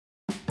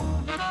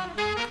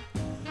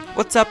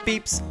What's up,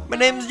 peeps? My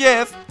name's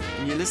Jeff,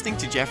 and you're listening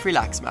to Jeff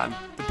Relax Man,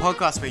 the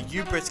podcast where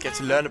you Brits get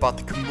to learn about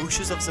the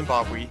kombuchas of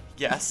Zimbabwe.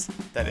 Yes,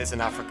 that is in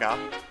Africa.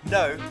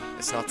 No,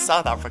 it's not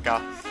South Africa.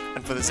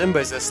 And for the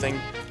Zimbos listening,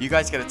 you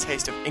guys get a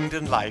taste of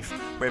England life,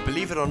 where,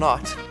 believe it or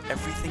not,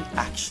 everything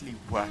actually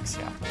works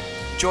here.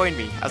 Join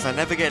me as I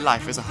navigate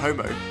life as a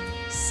homo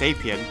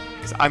sapien,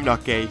 because I'm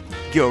not gay,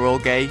 you're all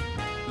gay,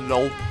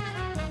 lol.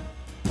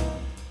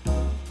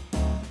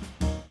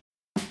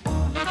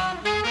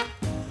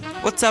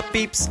 What's up,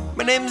 peeps?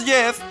 My name's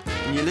Jeff,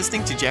 and you're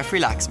listening to Jeff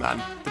Relax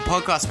Man, the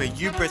podcast where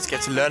you Brits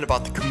get to learn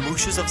about the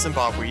kombuchas of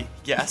Zimbabwe.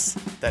 Yes,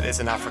 that is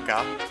in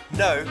Africa.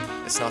 No,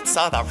 it's not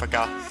South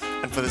Africa.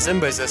 And for the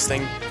Zimbos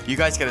listening, you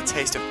guys get a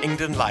taste of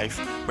England life,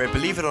 where,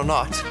 believe it or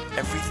not,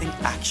 everything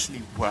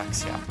actually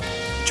works here.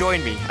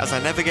 Join me as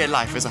I navigate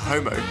life as a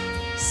homo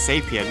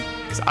sapien,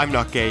 because I'm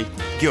not gay,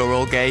 you're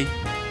all gay,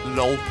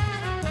 lol.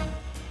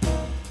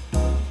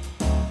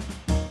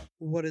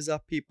 What is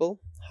up, people?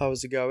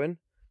 How's it going?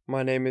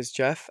 My name is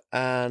Jeff,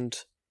 and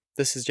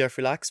this is Jeff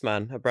Relax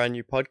Man, a brand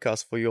new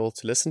podcast for you all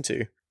to listen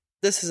to.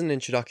 This is an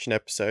introduction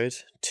episode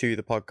to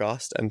the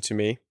podcast and to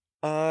me.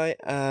 I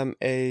am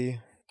a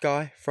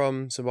guy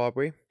from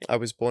Zimbabwe. I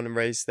was born and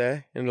raised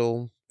there in a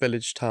little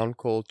village town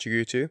called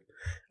Chigutu.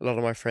 A lot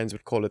of my friends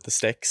would call it the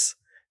Sticks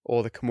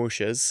or the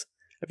Kombuchas.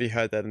 Have you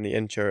heard that in the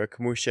intro? A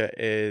Kombusha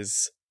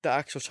is, the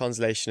actual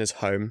translation is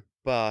home,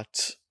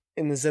 but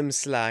in the Zim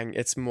slang,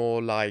 it's more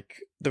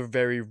like the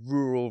very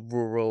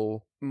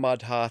rural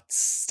mud huts,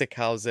 stick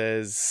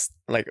houses,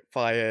 like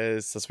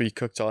fires, as we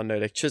cooked on, no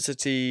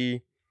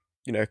electricity,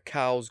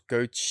 cows,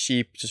 goats,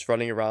 sheep just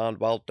running around,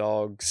 wild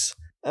dogs.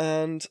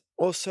 And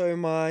also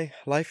my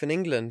life in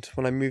England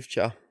when I moved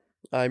here.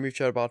 I moved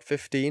here at about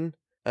 15,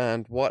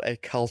 and what a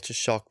culture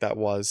shock that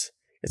was.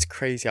 It's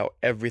crazy how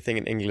everything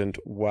in England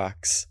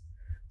works.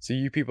 So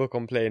you people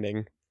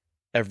complaining,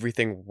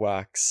 everything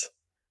works.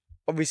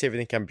 Obviously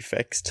everything can be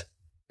fixed,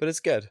 but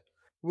it's good.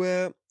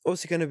 We're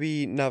also going to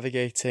be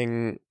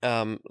navigating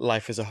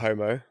life as a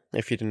homo.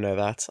 If you didn't know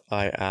that,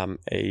 I am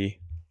a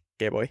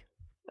gay boy.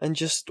 And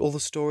just all the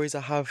stories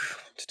I have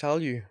to tell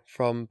you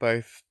from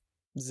both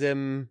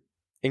Zim,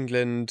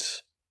 England,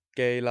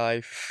 gay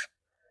life.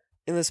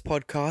 In this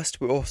podcast,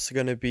 we're also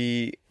going to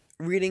be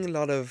reading a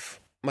lot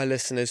of my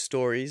listeners'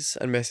 stories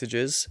and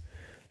messages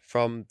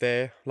from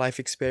their life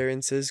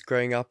experiences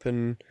growing up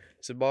in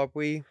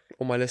Zimbabwe,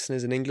 or my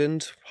listeners in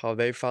England, how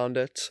they found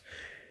it,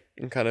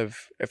 and kind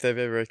of if they've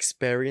ever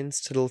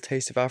experienced a little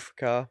taste of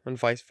Africa and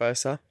vice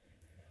versa.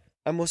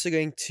 I'm also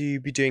going to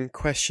be doing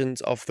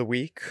questions of the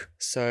week,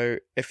 so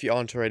if you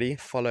aren't already,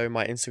 follow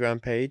my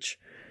Instagram page.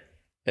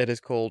 It is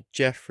called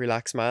Jeff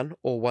Relax Man,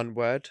 or one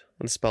word,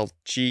 and spelled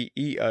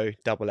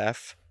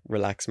Geoff,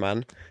 Relax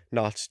Man,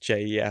 not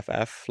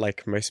Jeff,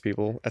 like most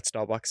people at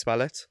Starbucks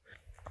spell it.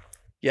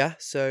 Yeah,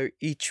 so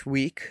each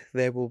week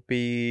there will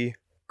be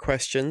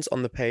questions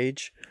on the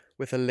page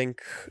with a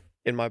link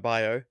in my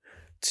bio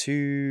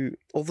to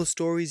all the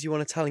stories you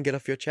want to tell and get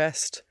off your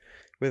chest.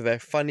 Whether they're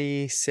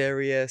funny,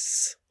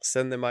 serious,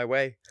 send them my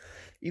way.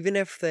 Even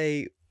if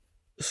they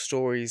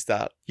stories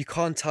that you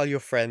can't tell your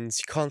friends,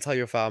 you can't tell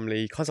your family,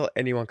 you can't tell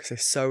anyone because they're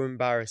so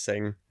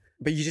embarrassing,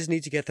 but you just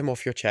need to get them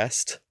off your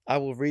chest. I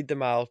will read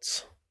them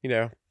out,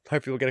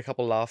 hopefully we'll get a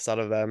couple laughs out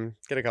of them,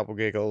 get a couple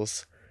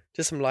giggles,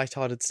 just some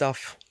lighthearted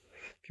stuff.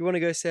 If you want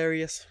to go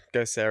serious,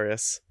 go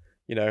serious.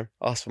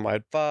 Ask for my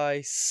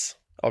advice.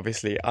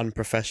 Obviously,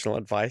 unprofessional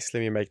advice,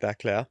 let me make that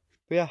clear.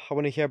 But yeah, I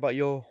want to hear about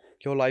your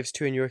lives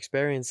too and your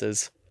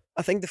experiences.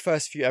 I think the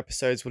first few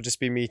episodes will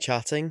just be me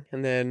chatting,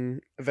 and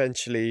then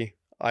eventually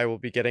I will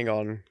be getting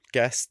on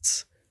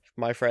guests,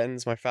 my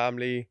friends, my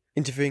family,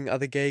 interviewing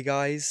other gay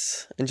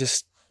guys, and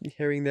just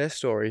hearing their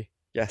story.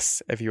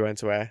 Yes, if you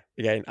weren't aware,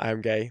 again,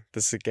 I'm gay.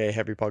 This is a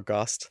gay-heavy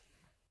podcast,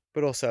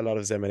 but also a lot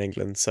of Zim in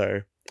England,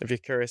 so if you're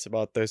curious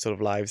about those sort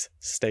of lives,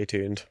 stay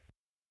tuned.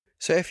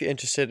 So if you're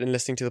interested in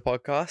listening to the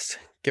podcast,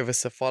 give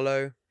us a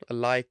follow, a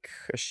like,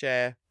 a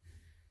share,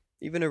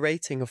 even a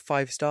rating of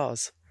 5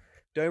 stars.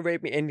 Don't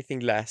rate me anything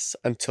less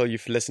until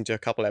you've listened to a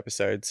couple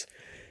episodes.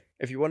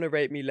 If you want to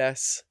rate me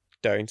less,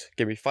 don't.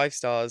 Give me 5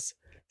 stars.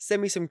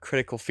 Send me some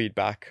critical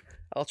feedback.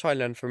 I'll try and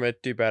learn from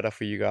it, do better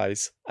for you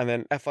guys. And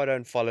then if I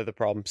don't follow the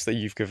prompts that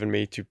you've given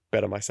me to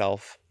better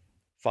myself,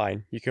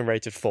 fine, you can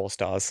rate it 4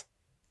 stars.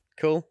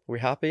 Cool?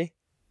 We happy?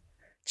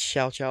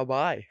 Ciao, ciao,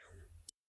 bye.